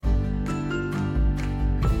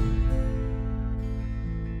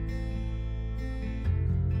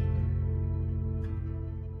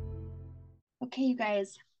Okay, you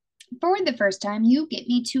guys, for the first time, you get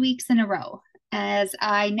me 2 weeks in a row as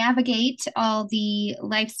I navigate all the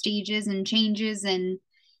life stages and changes and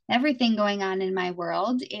everything going on in my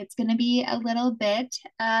world. It's going to be a little bit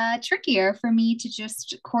trickier for me to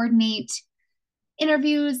just coordinate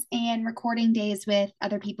interviews and recording days with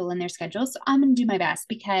other people in their schedules. So I'm going to do my best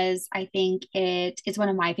because I think it is one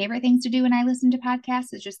of my favorite things to do when I listen to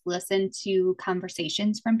podcasts is just listen to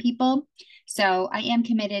conversations from people. So I am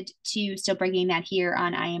committed to still bringing that here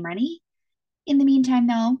on I Am Ready. In the meantime,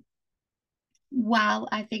 though, while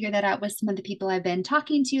I figure that out with some of the people I've been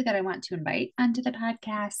talking to that I want to invite onto the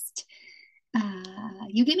podcast,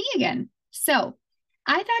 you get me again. So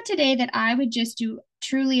I thought today that I would just do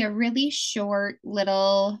truly a really short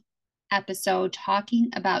little episode talking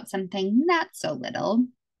about something not so little,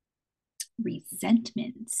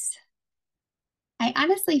 resentments. I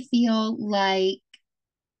honestly feel like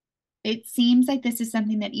it seems like this is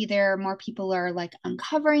something that either more people are like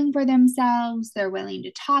uncovering for themselves, they're willing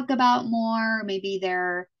to talk about more, maybe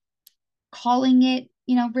they're calling it,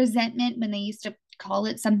 resentment when they used to call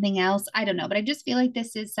it something else. I don't know, but I just feel like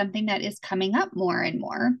this is something that is coming up more and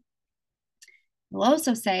more. We'll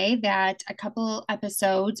also say that a couple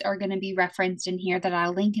episodes are going to be referenced in here that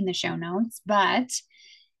I'll link in the show notes. But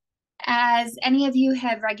as any of you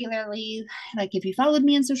have regularly, like if you followed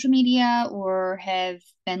me on social media or have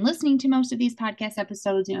been listening to most of these podcast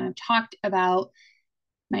episodes, I've talked about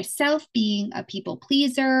myself being a people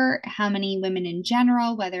pleaser, how many women in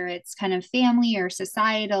general, whether it's kind of family or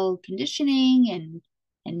societal conditioning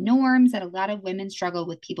and norms, that a lot of women struggle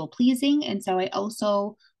with people pleasing. And so I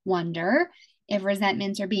also wonder if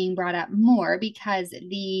resentments are being brought up more because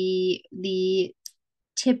the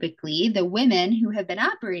typically the women who have been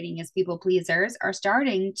operating as people pleasers are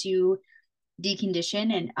starting to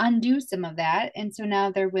decondition and undo some of that. And so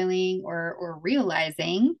now they're willing or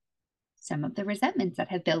realizing some of the resentments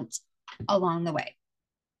that have built along the way.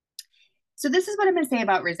 So this is what I'm going to say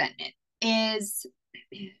about resentment is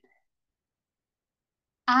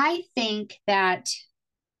I think that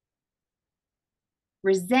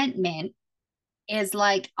resentment is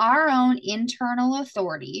like our own internal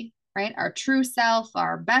authority, right? Our true self,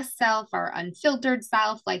 our best self, our unfiltered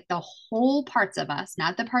self, like the whole parts of us,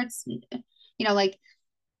 not the parts, like,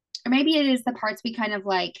 or maybe it is the parts we kind of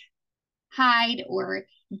like hide or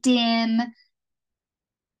dim.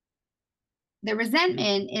 The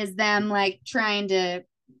resentment is them like trying to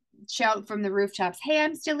shout from the rooftops, hey,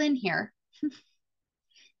 I'm still in here.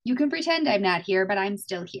 You can pretend I'm not here, but I'm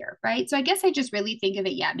still here, right? So I guess I just really think of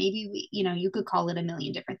it, yeah, maybe you could call it a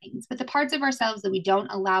million different things, but the parts of ourselves that we don't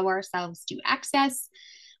allow ourselves to access,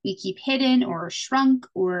 we keep hidden or shrunk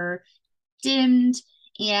or dimmed,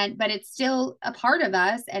 but it's still a part of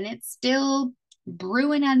us and it's still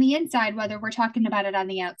brewing on the inside, whether we're talking about it on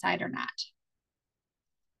the outside or not.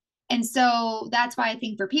 And so that's why I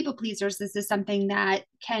think for people pleasers, this is something that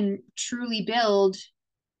can truly build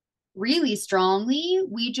really strongly.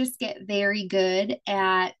 We just get very good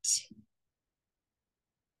at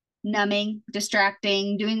numbing,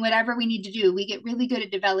 distracting, doing whatever we need to do. We get really good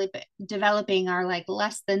at developing our like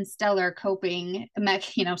less than stellar coping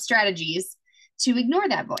strategies to ignore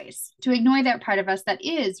that voice, to ignore that part of us that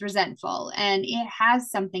is resentful and it has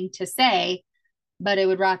something to say, but it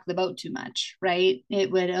would rock the boat too much, right?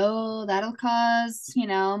 It would, oh, that'll cause,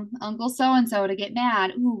 Uncle so and so to get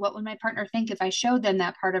mad. Ooh, what would my partner think if I showed them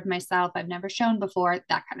that part of myself I've never shown before?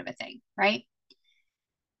 That kind of a thing, right?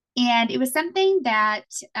 And it was something that,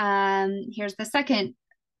 here's the second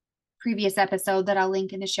previous episode that I'll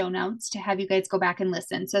link in the show notes to have you guys go back and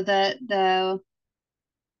listen. So the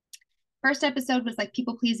first episode was like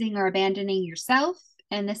people pleasing or abandoning yourself.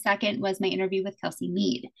 And the second was my interview with Kelsey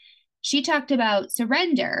Mead. She talked about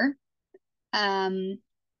surrender, but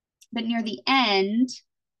near the end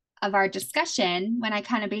of our discussion, when I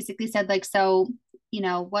kind of basically said, like, so,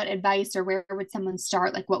 what advice or where would someone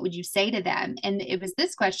start? Like, what would you say to them? And it was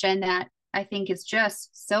this question that I think is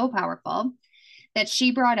just so powerful that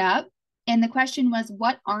she brought up. And the question was,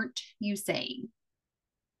 what aren't you saying?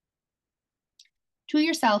 To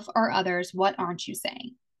yourself or others, what aren't you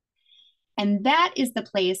saying? And that is the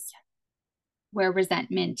place where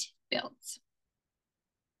resentment builds.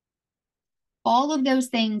 All of those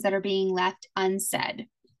things that are being left unsaid,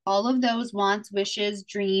 all of those wants, wishes,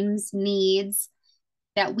 dreams, needs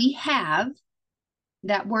that we have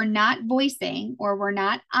that we're not voicing or we're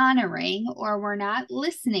not honoring or we're not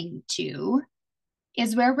listening to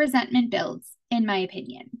is where resentment builds, in my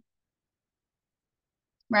opinion.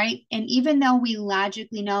 Right? And even though we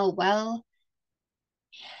logically know, well,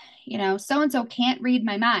 so and so can't read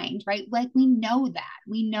my mind, right? Like we know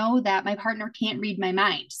that my partner can't read my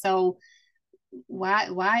mind. So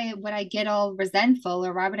why would I get all resentful,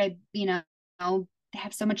 or why would I,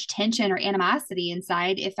 have so much tension or animosity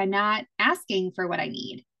inside if I'm not asking for what I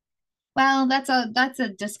need? Well, that's a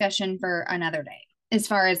discussion for another day, as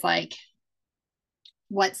far as like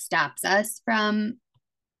what stops us from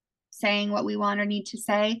saying what we want or need to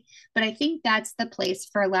say. But I think that's the place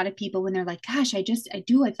for a lot of people when they're like, gosh, I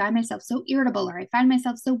find myself so irritable, or I find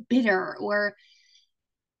myself so bitter, or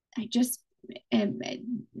I just am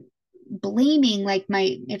blaming, like,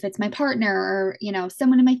 if it's my partner, or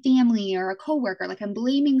someone in my family or a coworker, like I'm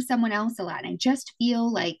blaming someone else a lot, and I just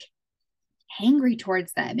feel like angry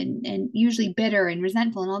towards them, and usually bitter and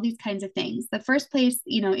resentful and all these kinds of things. The first place,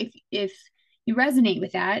 if you resonate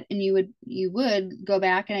with that, and you would go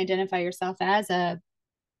back and identify yourself as a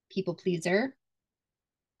people pleaser,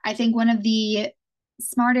 I think one of the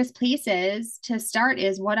smartest places to start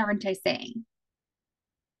is, what aren't I saying?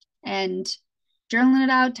 And journaling it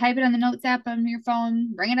out, type it on the notes app on your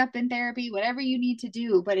phone, bring it up in therapy, whatever you need to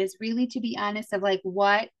do. But it's really to be honest of like,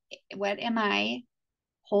 what am I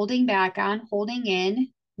holding back on, holding in,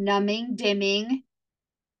 numbing, dimming,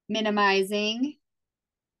 minimizing,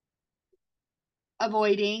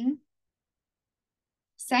 avoiding,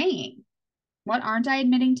 saying? What aren't I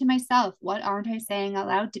admitting to myself? What aren't I saying out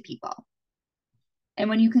loud to people? And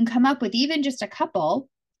when you can come up with even just a couple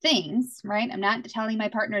things, right? I'm not telling my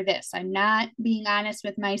partner this. I'm not being honest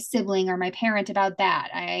with my sibling or my parent about that.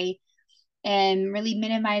 I am really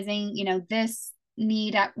minimizing, this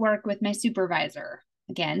need at work with my supervisor.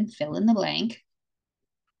 Again, fill in the blank.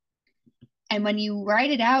 And when you write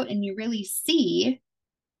it out and you really see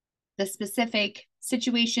the specific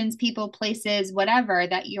situations, people, places, whatever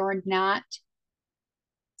that you're not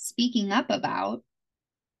speaking up about,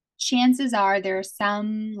 chances are there's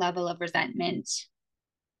some level of resentment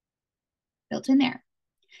built in there.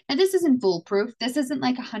 Now, this isn't foolproof. This isn't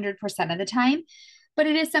like 100% of the time, but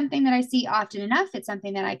it is something that I see often enough. It's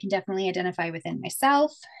something that I can definitely identify within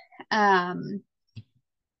myself. And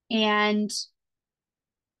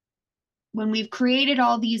when we've created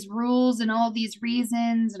all these rules and all these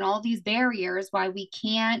reasons and all these barriers why we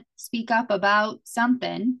can't speak up about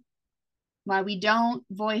something, why we don't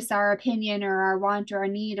voice our opinion or our want or our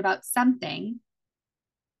need about something,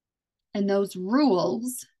 and those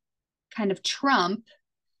rules kind of trump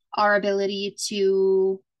our ability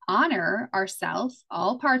to honor ourselves,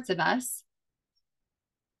 all parts of us,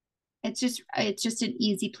 it's just an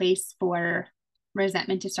easy place for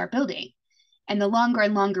resentment to start building. And the longer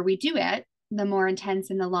and longer we do it, the more intense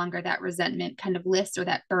and the longer that resentment kind of lists, or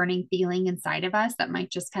that burning feeling inside of us that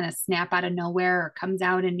might just kind of snap out of nowhere, or comes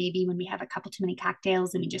out. And maybe when we have a couple too many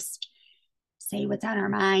cocktails and we just say what's on our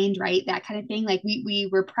mind, right? That kind of thing. Like we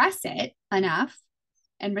repress it enough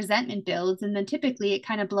and resentment builds. And then typically it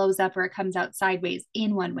kind of blows up, or it comes out sideways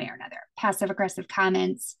in one way or another. Passive aggressive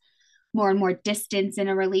comments, more and more distance in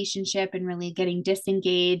a relationship, and really getting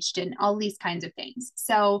disengaged, and all these kinds of things.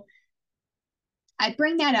 So I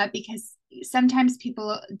bring that up because sometimes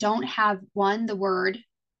people don't have the word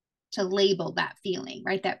to label that feeling,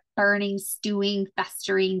 right? That burning, stewing,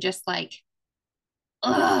 festering, just like,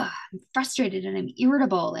 ugh, I'm frustrated and I'm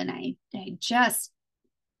irritable and I just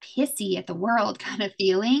pissy at the world kind of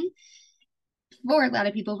feeling. For a lot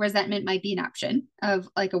of people, resentment might be an option of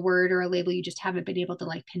like a word or a label you just haven't been able to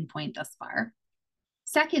like pinpoint thus far.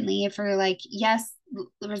 Secondly, if you're like, yes,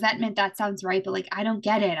 resentment, that sounds right, but like, I don't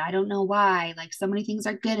get it. I don't know why. Like, so many things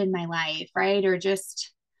are good in my life, right? Or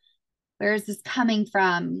just, where is this coming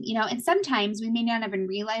from? And sometimes we may not even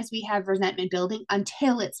realize we have resentment building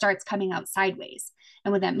until it starts coming out sideways.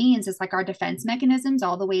 And what that means is like our defense mechanisms,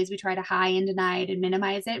 all the ways we try to hide and deny it and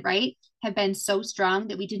minimize it, right, have been so strong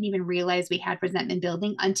that we didn't even realize we had resentment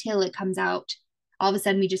building until it comes out. All of a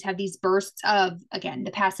sudden we just have these bursts of, again,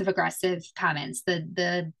 the passive aggressive comments,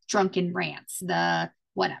 the drunken rants, the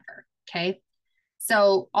whatever. Okay.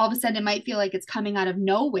 So all of a sudden, it might feel like it's coming out of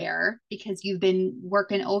nowhere because you've been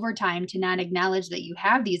working overtime to not acknowledge that you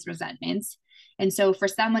have these resentments. And so, for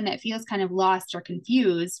someone that feels kind of lost or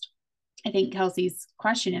confused, I think Kelsey's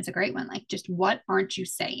question is a great one. Like, just what aren't you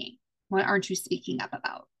saying? What aren't you speaking up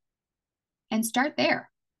about? And start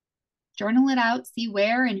there. Journal it out, see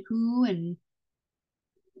where and who and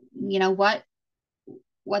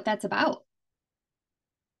what that's about.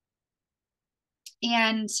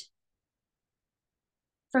 And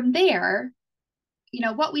from there,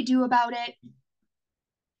 what we do about it,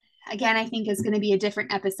 again, I think is going to be a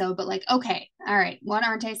different episode, but like, okay, all right, what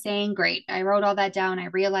aren't I saying? Great. I wrote all that down. I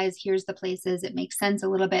realized here's the places. It makes sense a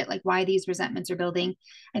little bit, like why these resentments are building.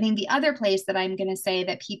 I think the other place that I'm going to say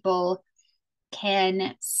that people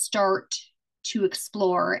can start to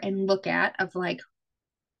explore and look at of like,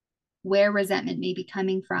 where resentment may be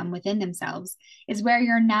coming from within themselves is where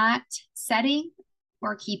you're not setting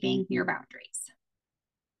or keeping your boundaries.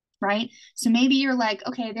 Right. So maybe you're like,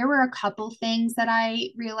 okay, there were a couple things that I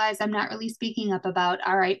realized I'm not really speaking up about.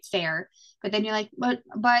 All right, fair. But then you're like, but,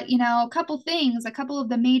 a couple things, a couple of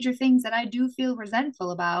the major things that I do feel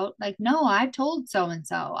resentful about, like, no, I've told so and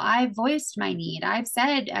so, I've voiced my need, I've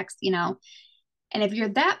said X. And if you're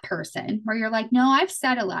that person where you're like, no, I've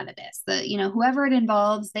said a lot of this, whoever it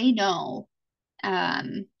involves, they know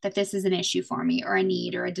that this is an issue for me or a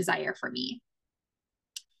need or a desire for me.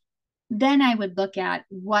 Then I would look at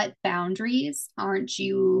what boundaries aren't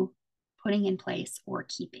you putting in place or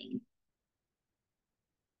keeping.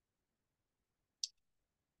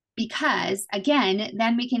 Because again,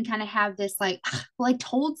 then we can kind of have this like, well, I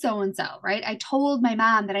told so and so, right? I told my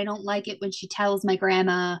mom that I don't like it when she tells my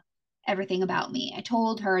grandma everything about me. I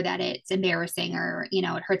told her that it's embarrassing or,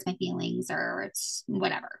 it hurts my feelings or it's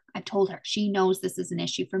whatever. I've told her. She knows this is an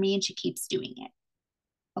issue for me and she keeps doing it.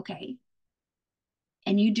 Okay,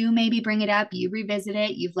 and you do maybe bring it up, you revisit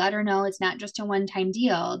it, you've let her know it's not just a one-time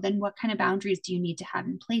deal, then what kind of boundaries do you need to have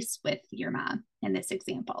in place with your mom in this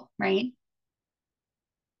example, right?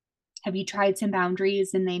 Have you tried some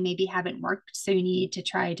boundaries and they maybe haven't worked, so you need to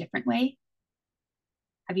try a different way?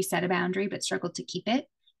 Have you set a boundary but struggled to keep it?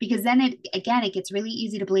 Because then it gets really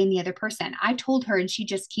easy to blame the other person. I told her and she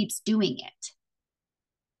just keeps doing it.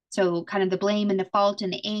 So kind of the blame and the fault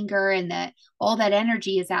and the anger and all that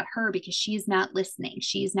energy is at her because she's not listening.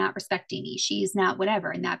 She's not respecting me. She's not whatever.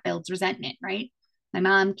 And that builds resentment, right? My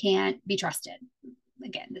mom can't be trusted.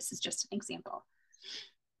 Again, this is just an example.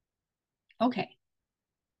 Okay.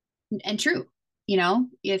 And true.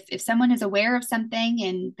 If someone is aware of something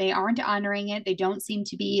and they aren't honoring it, they don't seem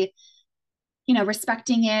to be,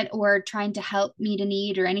 respecting it or trying to help meet a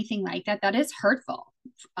need or anything like that, that is hurtful.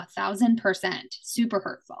 1,000%, super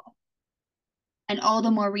hurtful. And all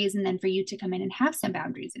the more reason then for you to come in and have some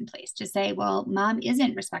boundaries in place to say, well, mom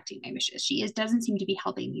isn't respecting my wishes. She doesn't seem to be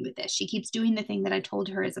helping me with this. She keeps doing the thing that I told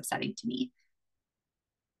her is upsetting to me.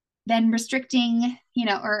 Then restricting,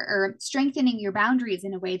 or strengthening your boundaries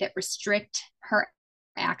in a way that restrict her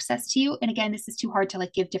access to you. And again, this is too hard to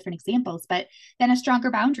like give different examples, but then a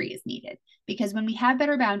stronger boundary is needed because when we have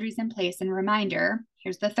better boundaries in place, and reminder,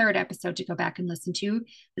 here's the third episode to go back and listen to,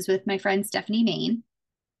 is with my friend Stephanie Main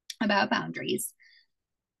about boundaries.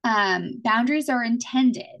 Boundaries are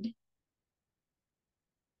intended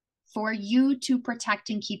for you to protect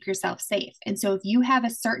and keep yourself safe. And so if you have a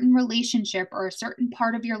certain relationship or a certain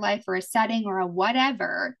part of your life or a setting or a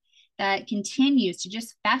whatever that continues to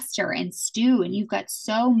just fester and stew, and you've got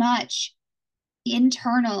so much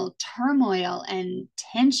internal turmoil and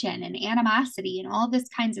tension and animosity and all this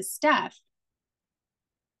kinds of stuff,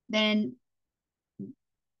 then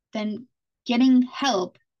getting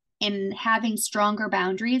help and having stronger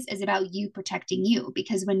boundaries is about you protecting you.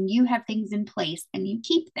 Because when you have things in place and you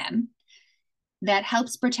keep them, that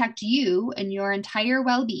helps protect you and your entire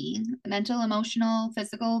well-being, mental, emotional,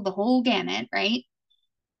 physical, the whole gamut, right?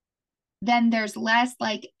 Then there's less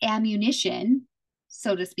like ammunition,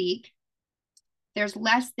 so to speak. There's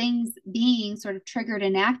less things being sort of triggered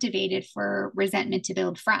and activated for resentment to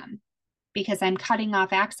build from, because I'm cutting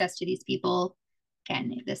off access to these people.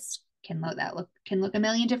 Again, this can look a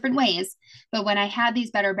million different ways, but when I have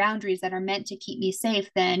these better boundaries that are meant to keep me safe,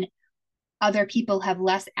 then other people have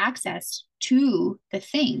less access to the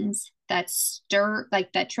things that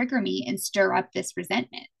trigger me and stir up this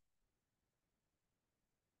resentment.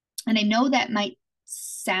 And I know that might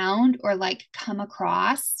sound or like come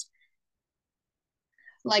across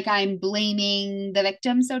like I'm blaming the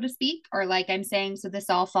victim, so to speak, or like I'm saying, so this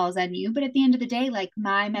all falls on you. But at the end of the day, like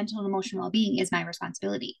my mental and emotional well-being is my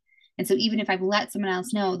responsibility. And so even if I've let someone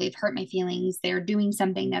else know they've hurt my feelings, they're doing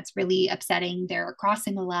something that's really upsetting, they're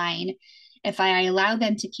crossing a line, if I allow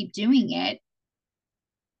them to keep doing it,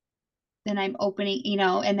 then I'm opening,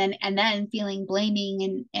 and then feeling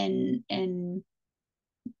blaming and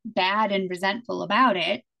bad and resentful about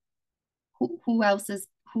it. Who else is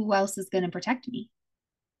going to protect me?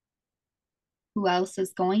 Who else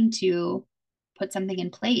is going to put something in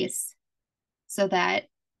place so that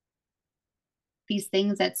these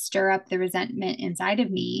things that stir up the resentment inside of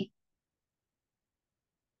me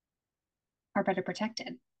are better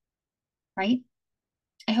protected, right?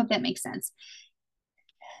 I hope that makes sense.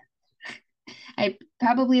 I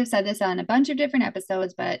probably have said this on a bunch of different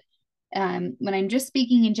episodes, but when I'm just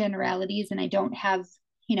speaking in generalities and I don't have,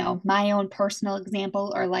 my own personal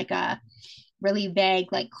example or like a really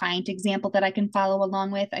vague like client example that I can follow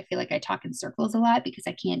along with, I feel like I talk in circles a lot because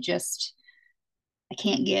I can't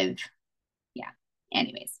give, yeah.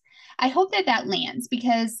 Anyways, I hope that lands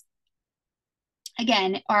because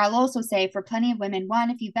again, or I'll also say for plenty of women,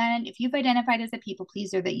 one, if you've identified as a people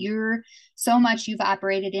pleaser, that you're so much you've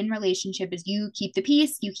operated in relationship is you keep the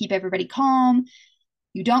peace, you keep everybody calm,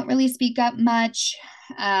 you don't really speak up much,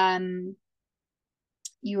 um,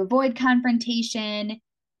 you avoid confrontation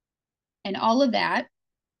and all of that.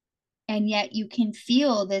 And yet you can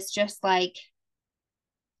feel this just like,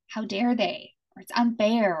 how dare they? Or it's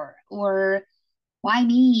unfair, or why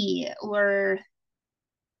me? Or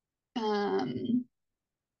um,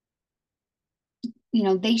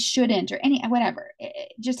 they shouldn't, or any whatever.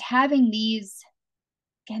 Just having these,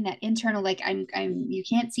 again, that internal, like I'm you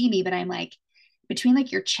can't see me, but I'm like between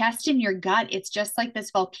like your chest and your gut, it's just like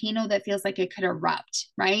this volcano that feels like it could erupt,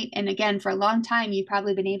 right? And again, for a long time, you've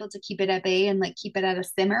probably been able to keep it at bay and like keep it at a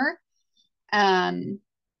simmer. Um,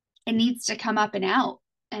 it needs to come up and out.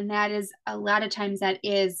 And that is a lot of times that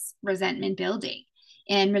is resentment building.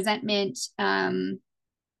 And resentment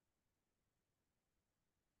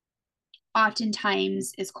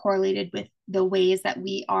oftentimes is correlated with the ways that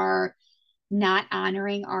we are not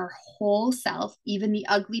honoring our whole self, even the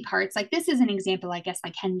ugly parts. Like this is an example, I guess I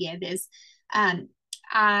can give is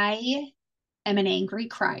I am an angry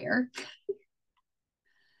crier.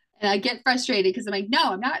 And I get frustrated because I'm like,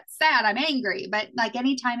 no, I'm not sad, I'm angry. But like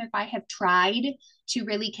anytime if I have tried to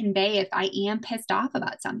really convey if I am pissed off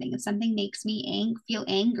about something, if something makes me feel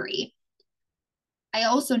angry, I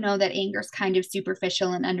also know that anger is kind of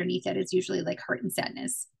superficial and underneath it is usually like hurt and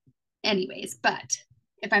sadness. Anyways, but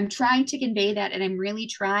if I'm trying to convey that and I'm really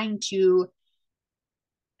trying to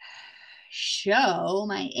show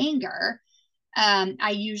my anger,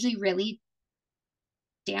 I usually really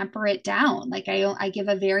damper it down. Like I give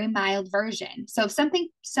a very mild version. So if something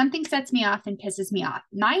sets me off and pisses me off,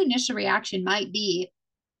 my initial reaction might be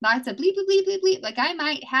lots of bleep bleep bleep bleep bleep. Like I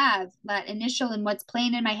might have that initial and what's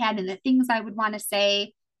playing in my head and the things I would want to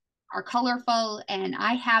say are colorful and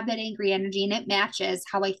I have that angry energy and it matches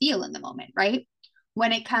how I feel in the moment, right?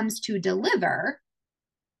 When it comes to deliver,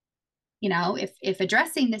 if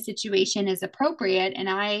addressing the situation is appropriate and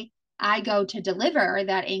I go to deliver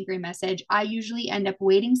that angry message, I usually end up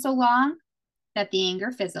waiting so long that the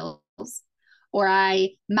anger fizzles, or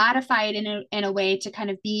I modify it in a way to kind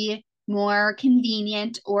of be more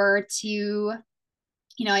convenient, or to,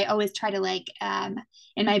 I always try to like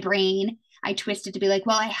in my brain, I twist it to be like,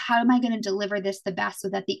 well, how am I going to deliver this the best so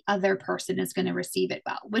that the other person is going to receive it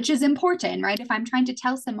well, which is important, right? If I'm trying to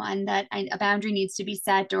tell someone that a boundary needs to be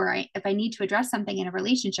set, or if I need to address something in a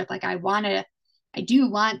relationship, like I do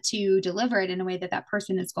want to deliver it in a way that that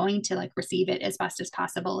person is going to like receive it as best as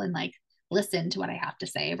possible and like listen to what I have to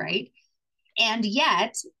say, right? And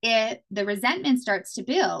yet, the resentment starts to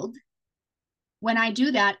build when I do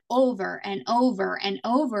that over and over and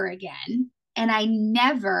over again, and I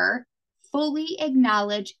never fully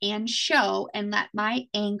acknowledge and show and let my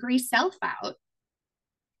angry self out,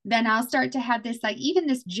 then I'll start to have this, like, even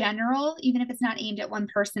this general, even if it's not aimed at one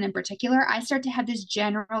person in particular, I start to have this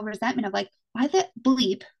general resentment of like, why the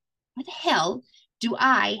bleep, why the hell do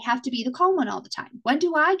I have to be the calm one all the time? When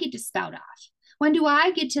do I get to spout off? When do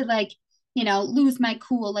I get to like, lose my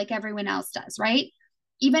cool like everyone else does, right?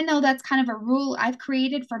 Even though that's kind of a rule I've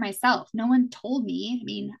created for myself. No one told me. I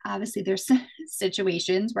mean, obviously there's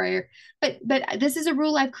situations where, but this is a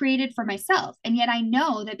rule I've created for myself. And yet I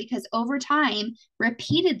know that because over time,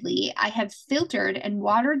 repeatedly, I have filtered and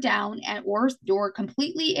watered down or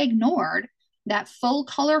completely ignored that full,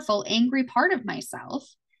 colorful, angry part of myself.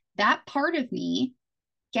 That part of me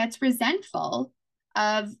gets resentful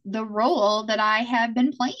of the role that I have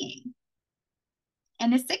been playing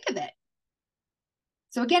and is sick of it.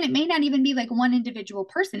 So again, it may not even be like one individual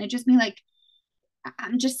person. It just be like,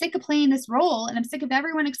 I'm just sick of playing this role and I'm sick of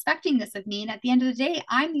everyone expecting this of me. And at the end of the day,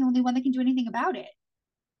 I'm the only one that can do anything about it.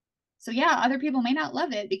 So yeah, other people may not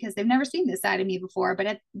love it because they've never seen this side of me before,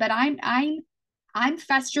 but I'm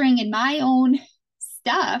festering in my own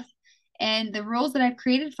stuff, and the rules that I've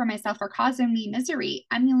created for myself are causing me misery.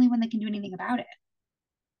 I'm the only one that can do anything about it.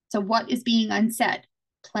 So what is being unsaid?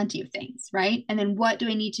 Plenty of things, right? And then what do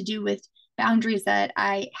I need to do with boundaries that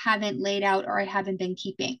I haven't laid out or I haven't been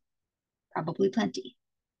keeping? Probably plenty.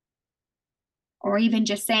 Or even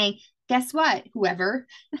just saying, guess what, whoever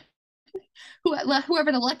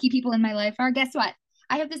the lucky people in my life are, guess what?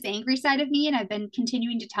 I have this angry side of me, and I've been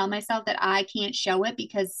continuing to tell myself that I can't show it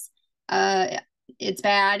because it's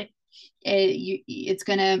bad. It's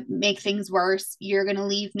going to make things worse. You're going to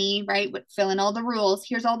leave me, right? With fill in all the rules.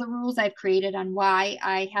 Here's all the rules I've created on why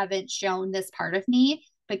I haven't shown this part of me.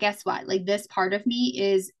 But guess what? Like, this part of me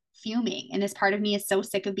is fuming, and this part of me is so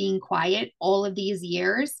sick of being quiet all of these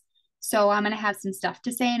years. So I'm going to have some stuff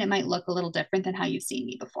to say, and it might look a little different than how you've seen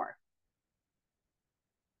me before.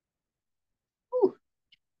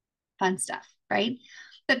 fun stuff, right?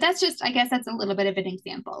 But that's just, I guess that's a little bit of an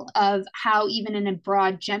example of how even in a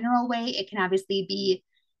broad general way, it can obviously be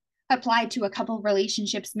applied to a couple of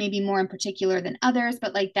relationships, maybe more in particular than others,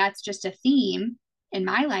 but like that's just a theme in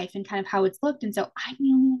my life and kind of how it's looked. And so I'm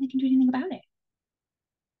the only one that can do anything about it.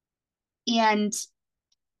 And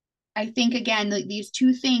I think, again, these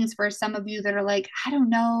two things for some of you that are like, I don't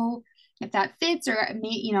know if that fits, or,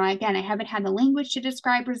 again, I haven't had the language to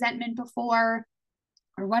describe resentment before,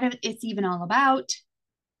 or what it's even all about.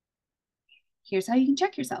 Here's how you can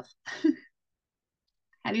check yourself.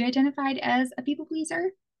 Have you identified as a people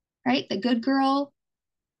pleaser, right? The good girl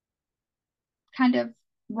kind of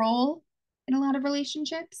role in a lot of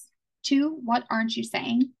relationships. 2, what aren't you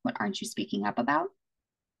saying? What aren't you speaking up about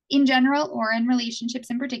in general or in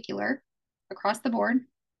relationships in particular across the board?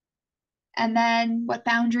 And then what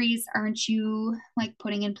boundaries aren't you like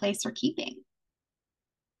putting in place or keeping?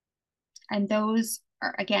 And those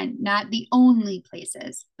are, again, not the only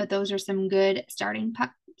places, but those are some good starting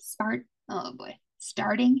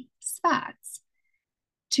spots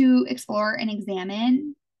to explore and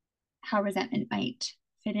examine how resentment might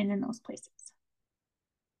fit in those places.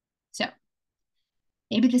 So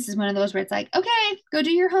maybe this is one of those where it's like, okay, go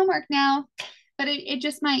do your homework now. But it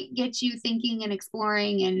just might get you thinking and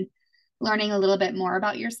exploring and learning a little bit more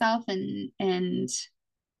about yourself and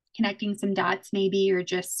connecting some dots maybe, or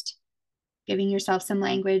just giving yourself some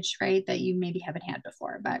language, right, that you maybe haven't had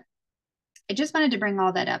before. But I just wanted to bring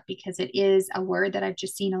all that up because it is a word that I've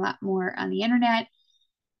just seen a lot more on the internet.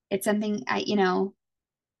 It's something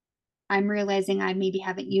I'm realizing I maybe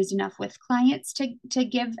haven't used enough with clients to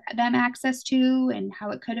give them access to, and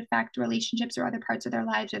how it could affect relationships or other parts of their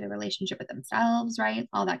lives or their relationship with themselves, right?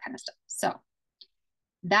 All that kind of stuff. So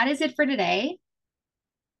that is it for today.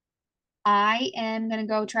 I am going to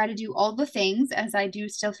go try to do all the things, as I do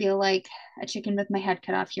still feel like a chicken with my head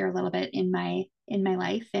cut off here a little bit in my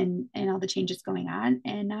life and all the changes going on.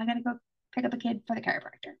 And now I got to go pick up a kid for the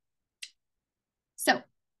chiropractor. So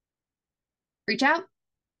reach out,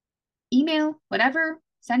 email, whatever,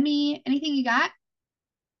 send me anything you got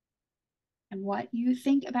and what you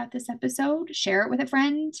think about this episode. Share it with a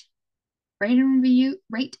friend. Rate and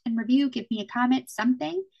review, give me a comment,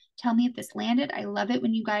 something. Tell me if this landed. I love it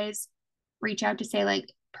when you guys reach out to say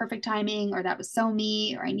like perfect timing, or that was so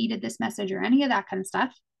me, or I needed this message, or any of that kind of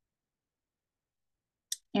stuff.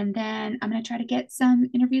 And then I'm going to try to get some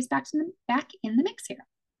interviews back in the mix here.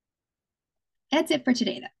 That's it for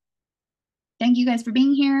today, though. Thank you guys for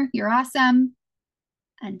being here. You're awesome.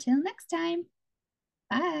 Until next time.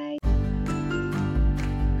 Bye.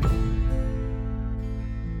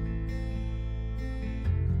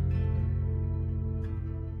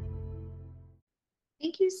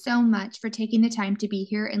 Thank you so much for taking the time to be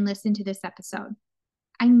here and listen to this episode.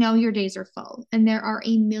 I know your days are full, and there are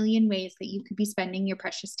a million ways that you could be spending your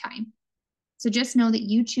precious time. So just know that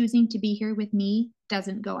you choosing to be here with me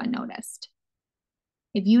doesn't go unnoticed.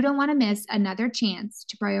 If you don't want to miss another chance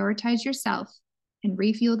to prioritize yourself and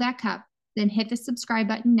refuel that cup, then hit the subscribe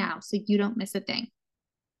button now so you don't miss a thing.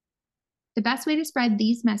 The best way to spread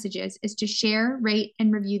these messages is to share, rate,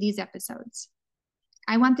 and review these episodes.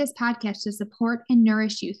 I want this podcast to support and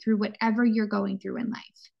nourish you through whatever you're going through in life.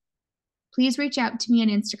 Please reach out to me on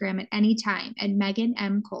Instagram at any time at Megan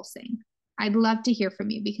M. Colsing. I'd love to hear from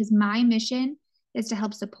you because my mission is to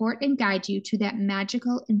help support and guide you to that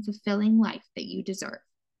magical and fulfilling life that you deserve.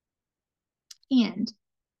 And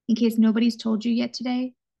in case nobody's told you yet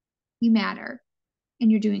today, you matter and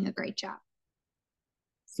you're doing a great job.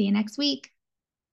 See you next week.